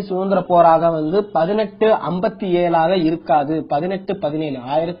இந்திய சுதந்திர போராக வந்து 1857 இருக்காது, 1817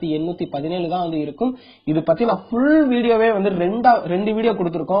 1817 தான் வந்து இருக்கும். இது பத்தி நான் ஃபுல் வீடியோவே வந்து 2 வீடியோ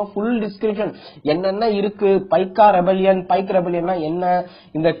கொடுத்திருக்கோம். ஃபுல் டிஸ்கிரிப்ஷன் என்னென்ன இருக்கு, பைக் ரெபெலியன்னா என்ன,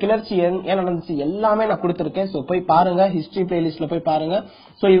 இந்த கிளர்ச்சி ஏன் நடந்துச்சு எல்லாமே நான் கொடுத்திருக்கேன். சோ போய் பாருங்க, ஹிஸ்டரி பிளேலிஸ்ட்ல போய் பாருங்க.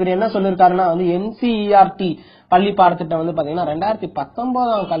 சோ இவர் என்ன சொல்லிருக்காருன்னா வந்து NCERT பள்ளி பாடத்திட்டம் வந்து பாத்தீங்கன்னா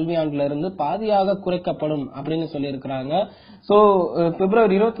 2019ஆம் கல்வியாண்டுல இருந்து பாதியாக குறைக்கப்படும் அப்படின்னு சொல்லி இருக்கிறாங்க. சோ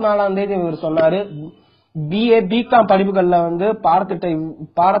பிப்ரவரி 24ஆம் தேதி இவர் சொன்னாரு, BA BCom படிப்புகள்ல வந்து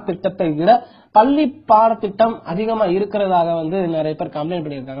பாடத்திட்டத்தை விட பள்ளி பாடத்திட்டம் அதிகமா இருக்கிறதாக வந்து நிறைய பேர் கம்ப்ளைண்ட்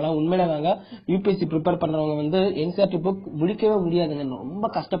பண்ணிருக்காங்களா. உண்மையில UPSC ப்ரிப்பேர் பண்றவங்க வந்து NCERT புக் முடிக்கவே முடியாதுங்க, ரொம்ப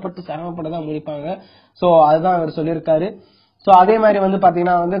கஷ்டப்பட்டு சிரமப்பட்டுதான் முடிப்பாங்க. சோ அதுதான் அவர் சொல்லியிருக்காரு. சோ அதே மாதிரி வந்து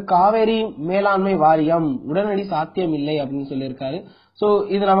பாத்தீங்கன்னா வந்து காவேரி மேலாண்மை வாரியம் உடனடி சாத்தியம் இல்லை அப்படின்னு சொல்லியிருக்காரு. சோ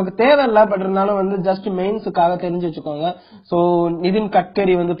இது நமக்கு தேவையில்லை, பட் இருந்தாலும் வந்து ஜஸ்ட் மெயின்ஸுக்காக தெரிஞ்சு வச்சுக்கோங்க. சோ நிதின்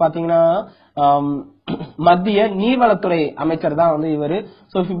கட்கரி வந்து பாத்தீங்கன்னா மத்திய நீர்வளத்துறை அமைச்சர் தான் வந்து இவரு.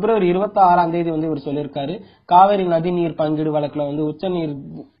 சோ பிப்ரவரி 26ஆம் தேதி வந்து இவர் சொல்லியிருக்காரு, காவிரி நதி நீர் பங்கீடு வழக்குல வந்து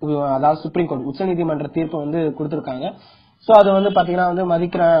அதாவது சுப்ரீம் கோர்ட் உச்சநீதிமன்ற தீர்ப்பு வந்து கொடுத்திருக்காங்க. சோ அது வந்து பாத்தீங்கன்னா வந்து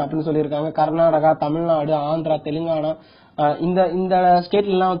மதிக்கிறேன் அப்படின்னு சொல்லியிருக்காங்க. கர்நாடகா, தமிழ்நாடு, ஆந்திரா, தெலுங்கானா இந்த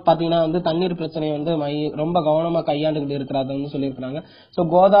ஸ்டேட்ல எல்லாம் பாத்தீங்கன்னா வந்து தண்ணீர் பிரச்சனையை வந்து ரொம்ப கவனமா கையாண்டுகிட்டு இருக்கிறத வந்து சொல்லியிருக்காங்க. சோ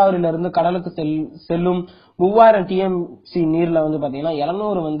கோதாவரியில இருந்து கடலுக்கு செல்லும் 3000 TMC நீர்ல வந்து பாத்தீங்கன்னா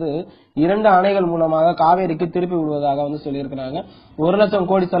 700 வந்து 2 அணைகள் மூலமாக காவேரிக்கு திருப்பி விடுவதாக வந்து சொல்லியிருக்காங்க. 1 லட்சம்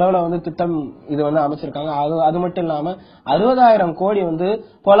கோடி செலவுல வந்து திட்டம் இது வந்து அமைச்சிருக்காங்க. அது மட்டும் இல்லாம 60,000 கோடி வந்து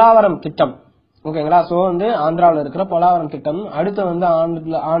பொலாவரம் திட்டம். ஓகேங்களா. சோ வந்து ஆந்திராவில இருக்கிற பொலாவரம் திட்டம் அடுத்த வந்து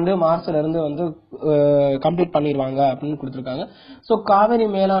ஆண்டு மார்ச்ல இருந்து வந்து கம்ப்ளீட் பண்ணிடுவாங்க அப்படின்னு கொடுத்திருக்காங்க. சோ காவிரி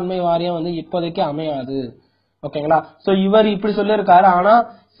மேலாண்மை வாரியம் வந்து இப்போதைக்கு அமையாது. ஓகேங்களா. சோ இவர் இப்படி சொல்லியிருக்காரு. ஆனா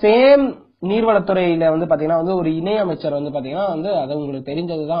சேம் நீர்வளத்துறையில வந்து பாத்தீங்கன்னா வந்து ஒரு இணை அமைச்சர் வந்து பாத்தீங்கன்னா வந்து அது உங்களுக்கு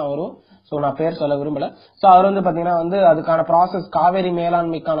தெரிஞ்சதுதான் அவரும். சோ நான் பேர் சொல்ல விரும்பல. சோ அவர் வந்து பாத்தீங்கன்னா வந்து அதுக்கான ப்ராசஸ், காவேரி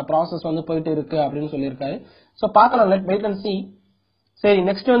மேலாண்மைக்கான ப்ராசஸ் வந்து போயிட்டு இருக்கு அப்படின்னு சொல்லியிருக்காரு. சோ பாக்கலாம், லெட் வெயிட் அண்ட் see. சரி,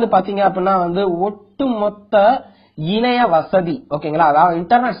 நெக்ஸ்ட் வந்து பாத்தீங்க அப்படின்னா வந்து ஒட்டுமொத்த இணைய வசதி ஓகேங்களா, அதாவது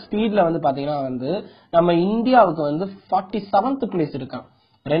இன்டர்நெட் ஸ்பீட்ல வந்து பாத்தீங்கன்னா வந்து நம்ம இந்தியாவுக்கு வந்து 47th பிளேஸ் இருக்கான்.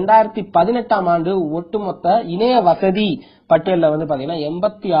 2018ஆம் ஆண்டு ஒட்டுமொத்த இணைய வசதி பட்டியல்ல வந்து பாத்தீங்கன்னா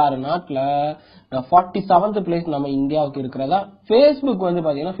 86 நாட்டுல 47th பிளேஸ் நம்ம இந்தியாவுக்கு இருக்கிறதா Facebook வந்து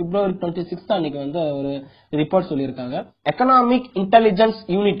பாத்தீங்கன்னா February 26 அன்னைக்கு வந்து ஒரு ரிப்போர்ட் சொல்லியிருக்காங்க. எக்கனாமிக் இன்டெலிஜென்ஸ்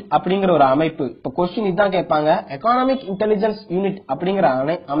யூனிட் அப்படிங்கிற ஒரு அமைப்பு, இப்ப கொஸ்டின் இதான் கேட்பாங்க, எக்கனாமிக் இன்டெலிஜென்ஸ் யூனிட் அப்படிங்கிற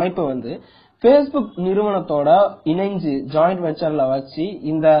அமைப்பு வந்து Facebook நிறுவனத்தோட இணைஞ்சு ஜாயிண்ட் வெஞ்சர்ல வச்சு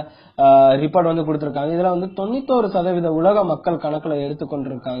இந்த ரிப்போர்ட் வந்து கொடுத்திருக்காங்க. இதுல வந்து 91% உலக மக்கள் கணக்குல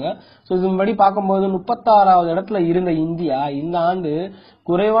எடுத்துக்கொண்டிருக்காங்க. சோ இதன்படி பார்க்கும்போது 36வது இடத்துல இருந்த இந்தியா இந்த ஆண்டு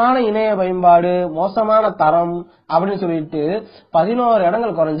குறைவான இணைய பயன்பாடு, மோசமான தரம் அப்படின்னு சொல்லிட்டு 11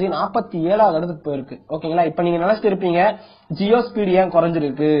 இடங்கள் குறைஞ்சு 47வது இடத்துக்கு போயிருக்கு. ஓகேங்களா, இப்ப நீங்க நினைச்சிட்டு இருப்பீங்க ஜியோ ஸ்பீட் ஏன்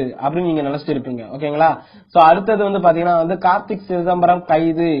குறைஞ்சிருக்கு அப்படின்னு நீங்க நினைச்சிட்டு இருப்பீங்க. ஓகேங்களா, சோ அடுத்தது வந்து பாத்தீங்கன்னா வந்து கார்த்திக் சிதம்பரம்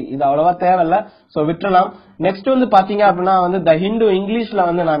கைது, இது அவ்வளவா தேவையில்ல, சோ விட்டுறலாம். நெக்ஸ்ட் வந்து பாத்தீங்க அப்படின்னா வந்து த ஹிந்து இங்கிலீஷ்ல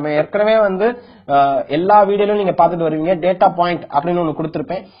வந்து நம்ம ஏற்கனவே வந்து எல்லா வீடியோலயும் நீங்க பாத்துட்டு வருவீங்க, டேட்டா பாயிண்ட் அப்படின்னு ஒண்ணு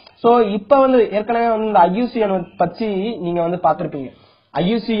கொடுத்திருப்பேன். சோ இப்ப வந்து ஏற்கனவே வந்து இந்த IUCN பத்தி நீங்க வந்து பாத்திருப்பீங்க,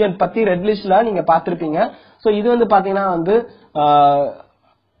 IUCN பத்தி ரெட் லிஸ்ட்ல நீங்க பாத்திருப்பீங்க. சோ இது வந்து பாத்தீங்கன்னா வந்து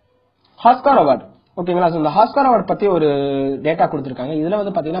ஆஸ்கார் அவார்டு. ஓகேங்களா, இந்த ஆஸ்கார் அவார்டு பத்தி ஒரு டேட்டா கொடுத்திருக்காங்க. இதுல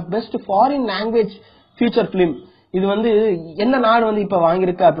வந்து பாத்தீங்கன்னா best foreign language feature film, இது வந்து என்ன நாடு வந்து இப்ப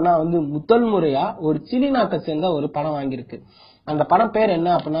வாங்கியிருக்கு அப்படின்னா வந்து முதல் முறையா ஒரு சிலி நாட்டை சேர்ந்த ஒரு படம் வாங்கியிருக்கு. அந்த படம் பேர் என்ன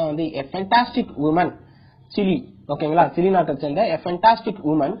அப்படின்னா வந்து எ ஃபேண்டாஸ்டிக் உமன் சிலி. ஓகேங்களா, சிலி நாட்டை சேர்ந்த எ ஃபேண்டாஸ்டிக்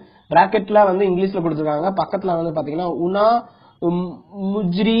உமன், பிராக்கெட்ல வந்து இங்கிலீஷ்ல கொடுத்திருக்காங்க, பக்கத்துல வந்து பாத்தீங்கன்னா உனா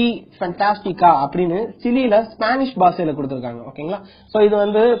முஜ்ரி ஃபேண்டாஸ்டிகா அப்படின்னு சிலில ஸ்பானிஷ் பாஷையில கொடுத்திருக்காங்க. ஓகேங்களா, சோ இது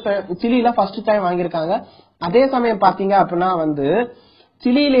வந்து சிலில ஃபர்ஸ்ட் டைம் வாங்கியிருக்காங்க. அதே சமயம் பாத்தீங்க அப்படின்னா வந்து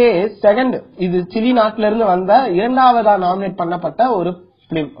சிலியிலேயே செகண்ட், இது சிலி நாட்டில இருந்து வந்த இரண்டாவதா நாமினேட் பண்ணப்பட்ட ஒரு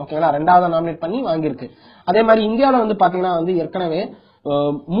பிலிம். ஓகேங்களா, ரெண்டாவதா நாமினேட் பண்ணி வாங்கியிருக்கு. அதே மாதிரி இந்தியாவில வந்து பாத்தீங்கன்னா வந்து ஏற்கனவே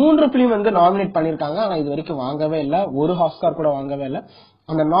 3 பிலிம் வந்து நாமினேட் பண்ணிருக்காங்க, ஆனா இது வரைக்கும் வாங்கவே இல்ல, ஒரு ஆஸ்கார் கூட வாங்கவே இல்ல.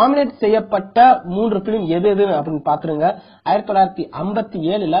 அந்த நாமினேட் செய்யப்பட்ட 3 பிலிம் எது எது அப்படின்னு பாத்துருங்க.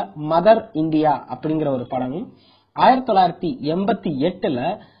 1957ல மதர் இந்தியா அப்படிங்கிற ஒரு படமும், 1988ல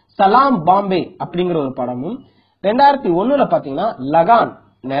சலாம் பாம்பே அப்படிங்கிற ஒரு படமும், 2001ல பாத்தீங்கன்னா லகான்,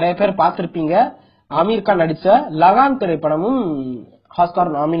 நிறைய பேர் பாத்திருப்பீங்க, ஆமீர் கான் நடிச்ச லகான் திரைப்படமும்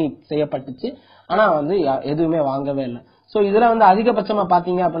ஆஸ்கார் நாமினேட் செய்யப்பட்டுச்சு, ஆனா வந்து எதுவுமே வாங்கவே இல்லை. சோ இதுல வந்து அதிகபட்சமா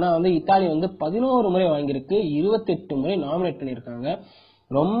பாத்தீங்க அப்படின்னா வந்து இத்தாலி வந்து 11 முறை வாங்கியிருக்கு, 28 முறை நாமினேட் பண்ணிருக்காங்க.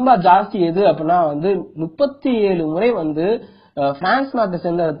 ரொம்ப ஜாஸ்தி எது அப்படின்னா வந்து 37 முறை வந்து பிரான்ஸ் நாட்டை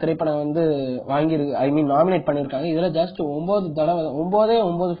சேர்ந்த திரைப்படம் வந்து வாங்கியிருக்கு, ஐ மீன் நாமினேட் பண்ணிருக்காங்க. இதுல ஜஸ்ட்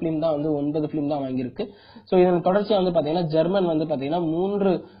 9 பிலிம் தான் வந்து 9 பிலிம் தான் வாங்கியிருக்கு. சோ இதன் தொடர்ச்சியா வந்து பாத்தீங்கன்னா ஜெர்மன் வந்து பாத்தீங்கன்னா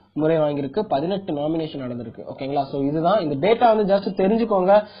 3 முறை வாங்கியிருக்கு, 18 நாமினேஷன் நடந்திருக்கு. ஓகேங்களா, சோ இதுதான் இந்த டேட்டா வந்து ஜஸ்ட்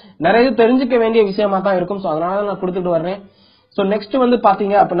தெரிஞ்சுக்கோங்க, நிறைய தெரிஞ்சுக்க வேண்டிய விஷயமா தான் இருக்கும். சோ அதனால நான் கொடுத்துட்டு வர்றேன். சோ நெக்ஸ்ட் வந்து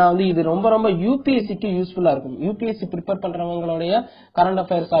பாத்தீங்க அப்படின்னா வந்து இது ரொம்ப ரொம்ப யூபிஎஸ்சிக்கு யூஸ்ஃபுல்லா இருக்கும். யூபிஎஸ்சி ப்ரிப்பேர் பண்றவங்களுடைய கரண்ட்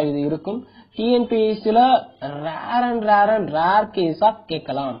அஃபேர்ஸா இது இருக்கும். டிஎன்பிஎஸ்சில ரேர் கேஸா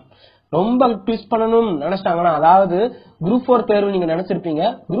கேட்கலாம். ரொம்ப ட்விஸ்ட் பண்ணணும் நினைச்சிட்டாங்கன்னா, அதாவது குரூப் 4 தேர்வு நீங்க நினைச்சிருப்பீங்க,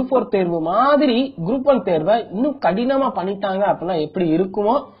 குரூப் 4 தேர்வு மாதிரி குரூப் 1 தேர்வை இன்னும் கடினமா பண்ணிட்டாங்க அப்படின்னா எப்படி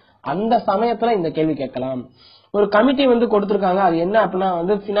இருக்குமோ அந்த சமயத்துல இந்த கேள்வி கேட்கலாம். ஒரு கமிட்டி வந்து கொடுத்திருக்காங்க, அது என்ன அப்படின்னா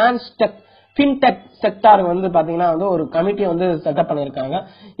வந்து ஃபின்டெக் செக்டார் வந்து பாத்தீங்கன்னா வந்து ஒரு கமிட்டி வந்து செட்டப் பண்ணிருக்காங்க.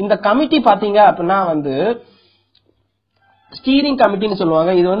 இந்த கமிட்டி பாத்தீங்க அப்படின்னா வந்து ஸ்டீரிங் கமிட்டின்னு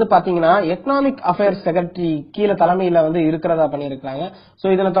சொல்லுவாங்க. இது வந்து பாத்தீங்கன்னா எக்கனாமிக் அஃபேர்ஸ் செக்ரட்டரி கீழே தலைமையில வந்து இருக்கிறதா பண்ணிருக்காங்க. சோ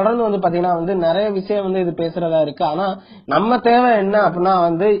இதுல தொடர்ந்து வந்து பாத்தீங்கன்னா வந்து நிறைய விஷயம் வந்து இது பேசுறதா இருக்கு. ஆனா நம்ம தேவை என்ன அப்படின்னா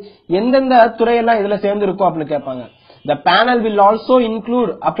வந்து எந்தெந்த துறையெல்லாம் இதுல சேர்ந்து இருக்கும் அப்படின்னு கேட்பாங்க. The panel will also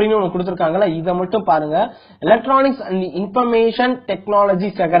include அப்படின்னு ஒன்று கொடுத்திருக்காங்களா, இதை மட்டும் பாருங்க. Electronics and information technology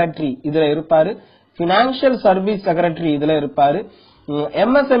secretary இதுல இருப்பாரு, பினான்சியல் சர்வீஸ் செக்ரட்டரி இதுல இருப்பாரு,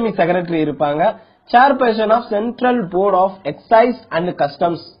 MSME செக்ரட்டரி இருப்பாங்க, chairperson of central board of exercise and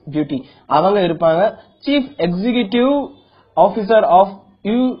customs duty அவங்க இருப்பாங்க, chief executive officer of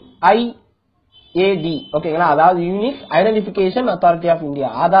UIAD ஓகேங்களா, அதாவது unique identification authority of India,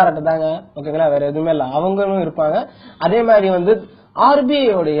 Aadhaar அட்டை தாங்க. ஓகேங்களா, வேற எதுவுமே இல்ல, அவங்களும் இருப்பாங்க. அதே மாதிரி வந்து RBI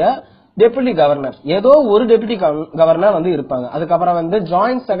உடைய டெபுட்டி கவர்னர், ஏதோ ஒரு டெபுட்டி கவர்னர் வந்து இருப்பாங்க. அதுக்கப்புறம் வந்து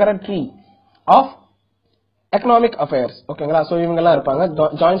joint secretary of economic affairs ஓகேங்களா, சோ இவங்க எல்லாம் இருப்பாங்க.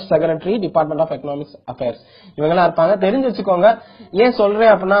 Joint secretary department of economic affairs இவங்க எல்லாம் இருப்பாங்க. தெரிஞ்சு வச்சுக்கோங்க. ஏன்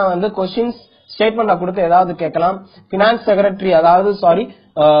சொல்றேன் அப்படின்னா வந்து கொஸ்டின்ஸ் ஸ்டேட்மெண்ட் கொடுத்து ஏதாவது கேட்கலாம். பினான்ஸ் செக்ரட்டரி, அதாவது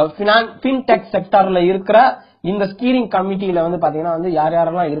ஃபின்டெக் செக்டார்ல இருக்கிற இந்த ஸ்டீரிங் கமிட்டியில வந்து பாத்தீங்கன்னா வந்து யார்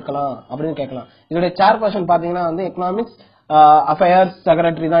யாரெல்லாம் இருக்கலாம் அப்படின்னு கேட்கலாம். இதோட சேர்பர்சன் பாத்தீங்கன்னா வந்து எக்கனாமிக்ஸ் அஃபேர்ஸ்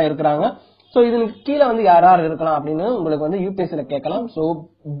செக்ரட்டரி தான் இருக்கிறாங்க. சோ இதுக்கு கீழே வந்து யார் யார் இருக்கலாம் அப்படின்னு உங்களுக்கு வந்து யூபிஎஸ்சில கேட்கலாம். சோ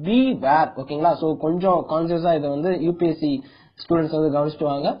பி வேர், ஓகேங்களா. சோ கொஞ்சம் கான்சியஸா இதை வந்து யூபிஎஸ்சி ஸ்டூடெண்ட்ஸ் வந்து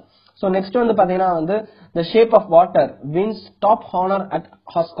கவனிச்சுட்டு வாங்க. சோ நெக்ஸ்ட் வந்து பாத்தீங்கன்னா வந்து the shape of water wins top honor at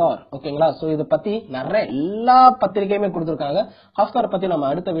Oscar, ஓகேங்களா. சோ இத பத்தி நிறைய எல்லா பத்திரிகையுமே கொடுத்திருக்காங்க. ஆஸ்கார் பத்தி நம்ம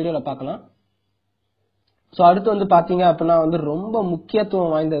அடுத்த வீடியோல பார்க்கலாம். சோ அடுத்து வந்து பாத்தீங்க அப்படின்னா வந்து ரொம்ப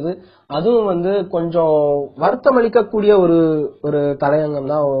முக்கியத்துவம் வாய்ந்தது, அதுவும் வந்து கொஞ்சம் வருத்தம் அளிக்கக்கூடிய ஒரு தலையங்கம்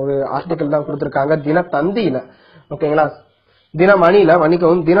தான், ஒரு ஆர்டிகல் தான் கொடுத்திருக்காங்க தினத்தந்தியில, ஓகேங்களா.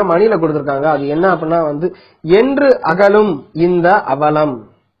 தினமணியில கொடுத்திருக்காங்க. அது என்ன அப்படின்னா வந்து என்று அகலும் இந்த அவலம்,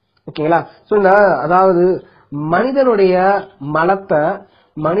 ஓகேங்களா. சோ இந்த அதாவது மனிதனுடைய மலத்தை,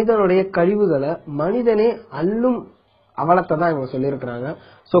 மனிதனுடைய கழிவுகளை மனிதனே அள்ளும் அவலத்தை தான் இவங்க சொல்லியிருக்கிறாங்க.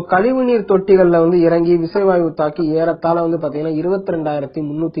 சோ கழிவு நீர் தொட்டிகள்ல வந்து இறங்கி விசைவாயு தாக்கி ஏறத்தாழ வந்து பாத்தீங்கன்னா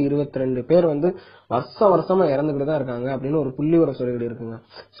 22,322 பேர் வந்து வருஷமா இறந்துகிட்டு தான் இருக்காங்க அப்படின்னு ஒரு புள்ளிவர சொல்லிட்டு இருக்குங்க.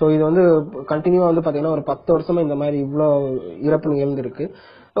 சோ இது வந்து கண்டினியூவா வந்து பாத்தீங்கன்னா ஒரு 10 வருஷமா இந்த மாதிரி இவ்வளவு இறப்பு நிகழ்ந்திருக்கு.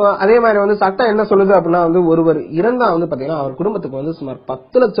 அதே மாதிரி வந்து சட்டம் என்ன சொல்லுது அப்படின்னா வந்து ஒருவர் இறந்தா வந்து பாத்தீங்கன்னா அவர் குடும்பத்துக்கு வந்து சுமார்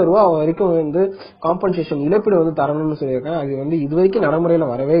 10 லட்சம் ரூபாய் வரைக்கும் வந்து காம்பன்சேஷன் இழப்பீடு வந்து தரணும்னு சொல்லியிருக்காங்க. அது வந்து இது வரைக்கும் நடைமுறையில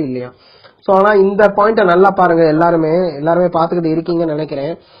வரவே இல்லையா. சோ ஆனா இந்த பாயிண்ட நல்லா பாருங்க, எல்லாருமே பாத்துக்கிட்டு இருக்கீங்கன்னு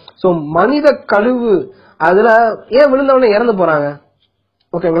நினைக்கிறேன். சோ மனித கழிவு அதுல ஏன் விழுந்தவனே இறந்து போறாங்க,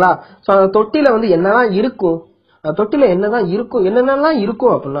 ஓகேங்களா. சோ அந்த தொட்டில வந்து என்னதான் இருக்கும், என்னென்னலாம்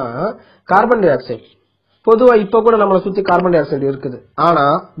இருக்கும் அப்படின்னா கார்பன் டை ஆக்சைடு. பொதுவா இப்ப கூட நம்மளை சுத்தி கார்பன் டை ஆக்சைடு இருக்குது. ஆனா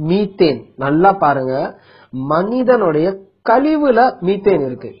மீத்தேன் நல்லா பாருங்க, மனிதனுடைய கழிவுல மீத்தேன்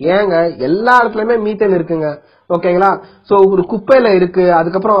இருக்கு. ஏங்க எல்லா இடத்துலயுமே மீத்தேன் இருக்குங்க, ஓகேங்களா. சோ ஒரு குப்பையில இருக்கு,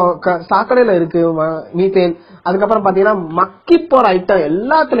 அதுக்கப்புறம் சாக்கடையில இருக்கு மீத்தேன், அதுக்கப்புறம் பாத்தீங்கன்னா மக்கி போற ஐட்டம்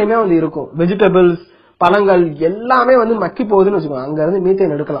எல்லாத்துலயுமே வந்து இருக்கும். வெஜிடபிள்ஸ், பழங்கள் எல்லாமே வந்து மக்கி போகுதுன்னு வச்சுக்கோங்க, அங்க இருந்து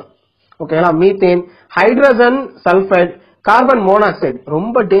மீத்தேன் எடுக்கலாம், ஓகேங்களா. Methane, hydrogen sulphide, carbon monoxide.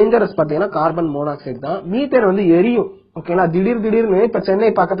 ரொம்ப டேஞ்சரஸ் பாத்தீங்கன்னா கார்பன் மோனாக்சைடு தான். மீத்தேன் வந்து எரியும், ஓகேங்களா. திடீர்னு இப்ப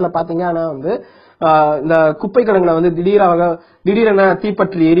சென்னை பக்கத்துல பாத்தீங்கன்னா வந்து இந்த குப்பை கிடங்குல வந்து திடீரென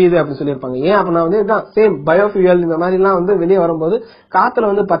தீப்பற்றி எரியுது அப்படின்னு சொல்லியிருப்பாங்க. ஏன் அப்படின்னா வந்து சேம் பயோஃபியூயல் இந்த மாதிரி எல்லாம் வந்து வெளியே வரும்போது காத்துல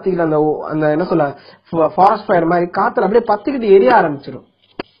வந்து பத்திக்கிட்டு அந்த என்ன சொல்ல ஃபாரஸ்ட் ஃபயர் மாதிரி காத்துல அப்படியே பத்திக்கிட்டு எரிய ஆரம்பிச்சிடும்,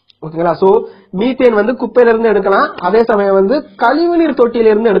 ஓகேங்களா. சோ மீத்தேன் வந்து குப்பையில இருந்து எடுக்கலாம், அதே சமயம் வந்து கழிவுநீர்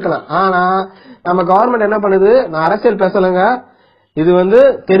தொட்டியில இருந்து எடுக்கலாம். ஆனா நம்ம கவர்மெண்ட் என்ன பண்ணுது, நான் அரசியல் பேசலங்க, இது வந்து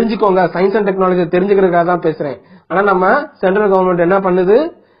தெரிஞ்சுக்கோங்க, சயின்ஸ் அண்ட் டெக்னாலஜி தெரிஞ்சுக்கிறதுக்காக தான் பேசுறேன். ஆனா நம்ம சென்ட்ரல் கவர்மெண்ட் என்ன பண்ணுது,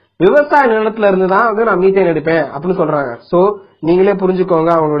 விவசாய நிலத்துல இருந்துதான் வந்து நான் மீத்தேன் எடுப்பேன் அப்படின்னு சொல்றாங்க. சோ நீங்களே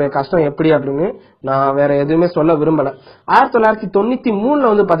புரிஞ்சுக்கோங்க அவங்களுடைய கஷ்டம் எப்படி அப்படின்னு. நான் வேற எதுவுமே சொல்ல விரும்பல.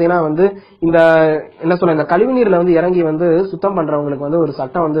 1993 வந்து பாத்தீங்கன்னா வந்து இந்த என்ன சொல்ல இந்த கழிவுநீர்ல வந்து இறங்கி வந்து சுத்தம் பண்றவங்களுக்கு வந்து ஒரு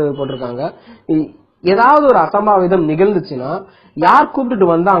சட்டம் வந்து போட்டிருக்காங்க. ஏதாவது ஒரு அசம்பாவிதம் நிகழ்ந்துச்சுன்னா யார் கூப்பிட்டு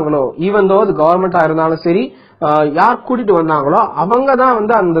வந்தாங்களோ, ஈவன் தோ அது கவர்மெண்டா இருந்தாலும் சரி, யார் கூட்டிட்டு வந்தாங்களோ அவங்கதான்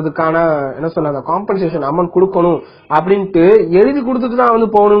வந்து அதுக்கான என்ன சொல்ல அந்த காம்பன்சேஷன் அமௌண்ட் கொடுக்கணும் அப்படின்ட்டு எழுதி கொடுத்துட்டு தான் வந்து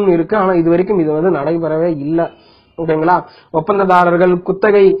போகணும்னு இருக்கு. ஆனா இது வரைக்கும் இது வந்து நடைபெறவே இல்லை, ஓகேங்களா. ஒப்பந்ததாரர்கள்,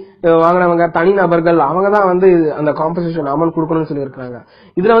 குத்தகை வாங்கினவங்க, தனிநபர்கள், அவங்கதான் வந்து அந்த காம்பன்சேஷன் அமௌண்ட் கொடுக்கணும்னு சொல்லி இருக்காங்க.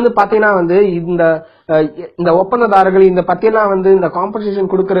 இதுல வந்து பாத்தீங்கன்னா வந்து இந்த ஒப்பந்ததாரர்கள் இந்த பத்தியெல்லாம் வந்து இந்த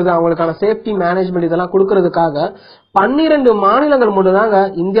காம்பன்சேஷன் கொடுக்கறது, அவங்களுக்கான சேஃப்டி மேனேஜ்மெண்ட் இதெல்லாம் கொடுக்கறதுக்காக 12 மாநிலங்கள் மட்டும் தாங்க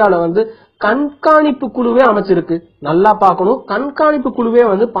இந்தியாவில வந்து கண்காணிப்பு குழுவே அமைச்சிருக்கு. நல்லா பாக்கணும், கண்காணிப்பு குழுவே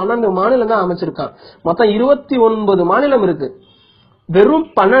வந்து 12 மாநிலம் தான் அமைச்சிருக்காங்க. மொத்தம் 29 மாநிலம் இருக்கு, வெறும்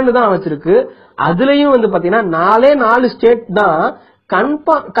 12 தான் அமைச்சிருக்கு. அதுலயும் வந்து பாத்தீங்கன்னா 4 ஸ்டேட் தான்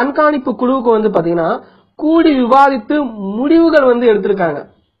கண்காணிப்பு குழுவுக்கு வந்து பாத்தீங்கன்னா கூடி விவாதித்து முடிவுகள் வந்து எடுத்திருக்காங்க.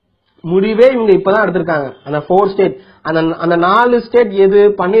 முடிவே இவங்க இப்பதான் எடுத்திருக்காங்க. அந்த 4 ஸ்டேட், அந்த 4 ஸ்டேட் எது,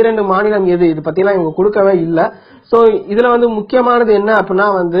 12 மாநிலம் எது, இது பத்தி எல்லாம் இவங்க கொடுக்கவே இல்ல. சோ இதுல வந்து முக்கியமானது என்ன அப்படின்னா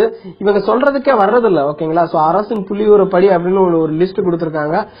வந்து இவங்க சொல்றதுக்கே வர்றதில்ல, ஓகேங்களா. சோ அரசின் புள்ளிவிவரப்படி அப்படின்னு ஒரு லிஸ்ட்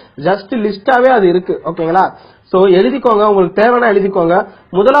கொடுத்திருக்காங்க. ஜஸ்ட் லிஸ்டாவே அது இருக்கு, ஓகேங்களா. சோ எழுதிக்கோங்க, உங்களுக்கு தேவைன்னா எழுதிக்கோங்க.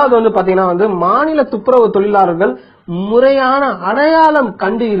 முதலாவது வந்து பாத்தீங்கன்னா வந்து மாநில துப்புரவு தொழிலாளர்கள் முறையான அடையாளம்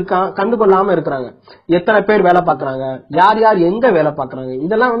கண்டு கொள்ளாம இருக்கிறாங்க. எத்தனை பேர் வேலை பாக்குறாங்க, யார் யார் எங்க வேலை பாக்குறாங்க,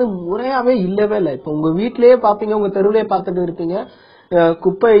 இதெல்லாம் வந்து முறையாவே இல்லவே இல்லை. இப்ப உங்க வீட்லயே பாப்பீங்க, உங்க தெருவிலேயே பார்த்துட்டு இருப்பீங்க,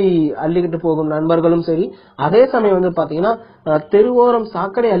 குப்பை அள்ளிக்கிட்டு போகும் நண்பர்களும் சரி, அதே சமயம் வந்து பாத்தீங்கன்னா தெருவோரம்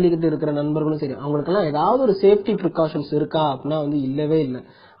சாக்கடை அள்ளிக்கிட்டு இருக்கிற நண்பர்களும் சரி, அவங்களுக்கு எல்லாம் ஏதாவது ஒரு சேஃப்டி ப்ரிகாஷன்ஸ் இருக்கா அப்படின்னா வந்து இல்லவே இல்லை.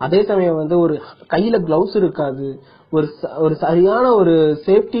 அதே சமயம் வந்து ஒரு கையில கிளவுஸ் இருக்காது, ஒரு சரியான ஒரு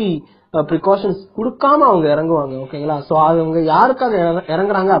சேஃப்டி ப்ரிகாஷன்ஸ் கொடுக்காம அவங்க இறங்குவாங்க, ஓகேங்களா. சோ அவங்க யாருக்காக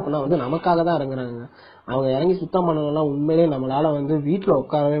இறங்குறாங்க அப்படின்னா வந்து நமக்காக தான் இறங்குறாங்க. அவங்க இறங்கி சுத்தம் பண்ணணும்னா உண்மையிலேயே நம்மளால வந்து வீட்டுல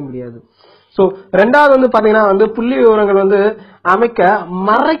உட்காரவே முடியாது. சோ ரெண்டாவது வந்து பாத்தீங்கன்னா வந்து புள்ளி விவரங்கள் வந்து அமைக்க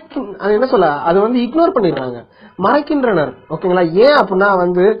அது என்ன சொல்ல அது வந்து இக்னோர் பண்ணிடுறாங்க. மறைக்கின்றனர். ஓகேங்களா? ஏன் அப்படின்னா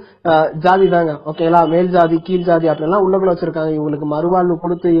வந்து ஜாதி தாங்க. ஓகேங்களா? மேல் ஜாதி கீழ் ஜாதி அப்படிலாம் உள்ளக்குள்ள வச்சிருக்காங்க. இவங்களுக்கு மறுவாழ்வு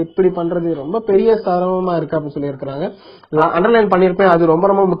கொடுத்து எப்படி பண்றது ரொம்ப பெரிய சிரமமா இருக்கு அப்படின்னு சொல்லி இருக்கிறாங்க. அண்டர்லைன் பண்ணிருப்பேன். அது ரொம்ப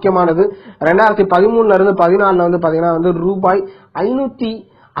ரொம்ப முக்கியமானது. 2013 இருந்து 14 வந்து பாத்தீங்கன்னா வந்து ரூபாய்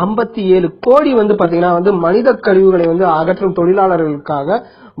 557 கோடி வந்து பாத்தீங்கன்னா வந்து மனித கழிவுகளை வந்து அகற்றும் தொழிலாளர்களுக்காக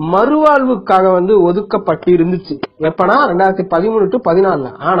மறுவாழ்வுக்காக வந்து ஒதுக்கப்பட்டு இருந்துச்சு. எப்பனா 2013 to 14.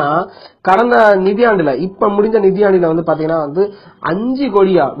 ஆனா கடந்த நிதியாண்டுல இப்ப முடிஞ்ச நிதியாண்டுல வந்து பாத்தீங்கன்னா வந்து 5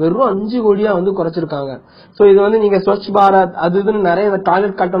 கோடியா வெறும் 5 கோடியா வந்து குறைச்சிருக்காங்க. சோ இது வந்து நீங்க ஸ்வச் பாரத் அது இதுன்னு நிறைய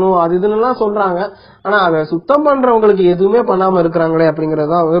டாய்லெட் கட்டணும் அது இதுன்னு எல்லாம் சொல்றாங்க. ஆனா அதை சுத்தம் பண்றவங்களுக்கு எதுவுமே பண்ணாம இருக்கிறாங்களே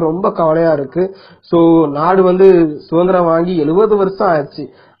அப்படிங்கறதுதான் வந்து ரொம்ப கவலையா இருக்கு. சோ நாடு வந்து சுதந்திரம் வாங்கி 70 வருஷம் ஆயிடுச்சு.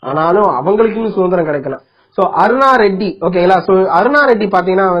 ஆனாலும் அவங்களுக்கு இன்னும் சுதந்திரம் கிடைக்கல. சோ அருணா ரெட்டி ஓகேங்களா? சோ அருணா ரெட்டி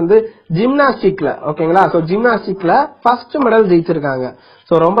பாத்தீங்கன்னா வந்து ஜிம்னாஸ்டிக்ல ஓகேங்களா? சோ ஜிம்னாஸ்டிக்ல ஃபர்ஸ்ட் மெடல் ஜெயிச்சிருக்காங்க.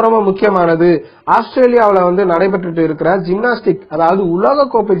 சோ ரொம்ப ரொம்ப முக்கியமானது. ஆஸ்திரேலியாவில வந்து நடைபெற்று இருக்கிற ஜிம்னாஸ்டிக் அதாவது உலக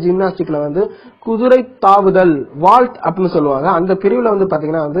கோப்பை ஜிம்னாஸ்டிக்ல வந்து குதிரை தாவுதல் வால்ட் அப்படின்னு சொல்லுவாங்க. அந்த பிரிவுல வந்து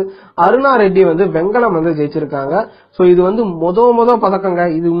பாத்தீங்கன்னா வந்து அருணா ரெட்டி வந்து வெங்கலம் வந்து ஜெயிச்சிருக்காங்க. சோ இது வந்து முத பதக்கங்க.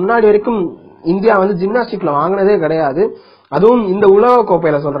 இது முன்னாடி வரைக்கும் இந்தியா வந்து ஜிம்னாஸ்டிக்ல வாங்கினதே கிடையாது. அதுவும் இந்த உலக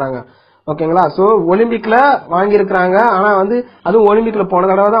கோப்பையில சொல்றாங்க. ஓகேங்களா? சோ ஒலிம்பிக்ல வாங்கியிருக்காங்க. ஆனா வந்து அதுவும் ஒலிம்பிக்ல போன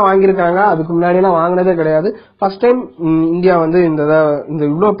தடவை தான் வாங்கியிருக்காங்க. அதுக்கு முன்னாடி எல்லாம் வாங்கினதே கிடையாது. ஃபர்ஸ்ட் டைம் இந்தியா வந்து இந்த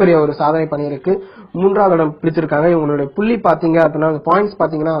இவ்வளவு பெரிய ஒரு சாதனை பண்ணியிருக்கு. 3வது இடம் பிடிச்சிருக்காங்க. இவங்களுடைய புள்ளி பாத்தீங்க அப்படின்னா பாயிண்ட்ஸ்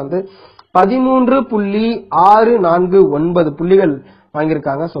பாத்தீங்கன்னா வந்து 13.649 புள்ளிகள்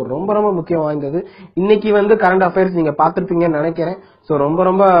வாங்கியிருக்காங்க. சோ ரொம்ப ரொம்ப முக்கியம் வாய்ந்தது. இன்னைக்கு வந்து கரண்ட் அஃபேர்ஸ் நீங்க பாத்திருப்பீங்கன்னு நினைக்கிறேன். சோ ரொம்ப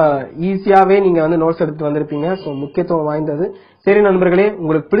ரொம்ப ஈஸியாவே நீங்க வந்து நோட்ஸ் எடுத்து வந்திருப்பீங்க. சோ முக்கியத்துவம் வாய்ந்தது. சரி நண்பர்களே,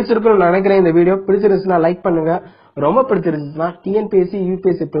 உங்களுக்கு பிடிச்சிருக்குன்னு நினைக்கிறேன். இந்த வீடியோ பிடிச்சிருந்துச்சுன்னா லைக் பண்ணுங்க. ரொம்ப பிடிச்சிருந்துச்சுன்னா TNPSC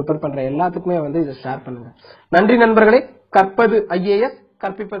UPSC ப்ரிப்பேர் பண்ற எல்லாத்துக்குமே வந்து இதை ஷேர் பண்ணுங்க. நன்றி நண்பர்களே. கற்பது IAS,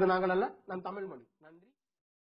 கற்பிப்பது நாங்கள் அல்ல, நம் தமிழ் மொழி.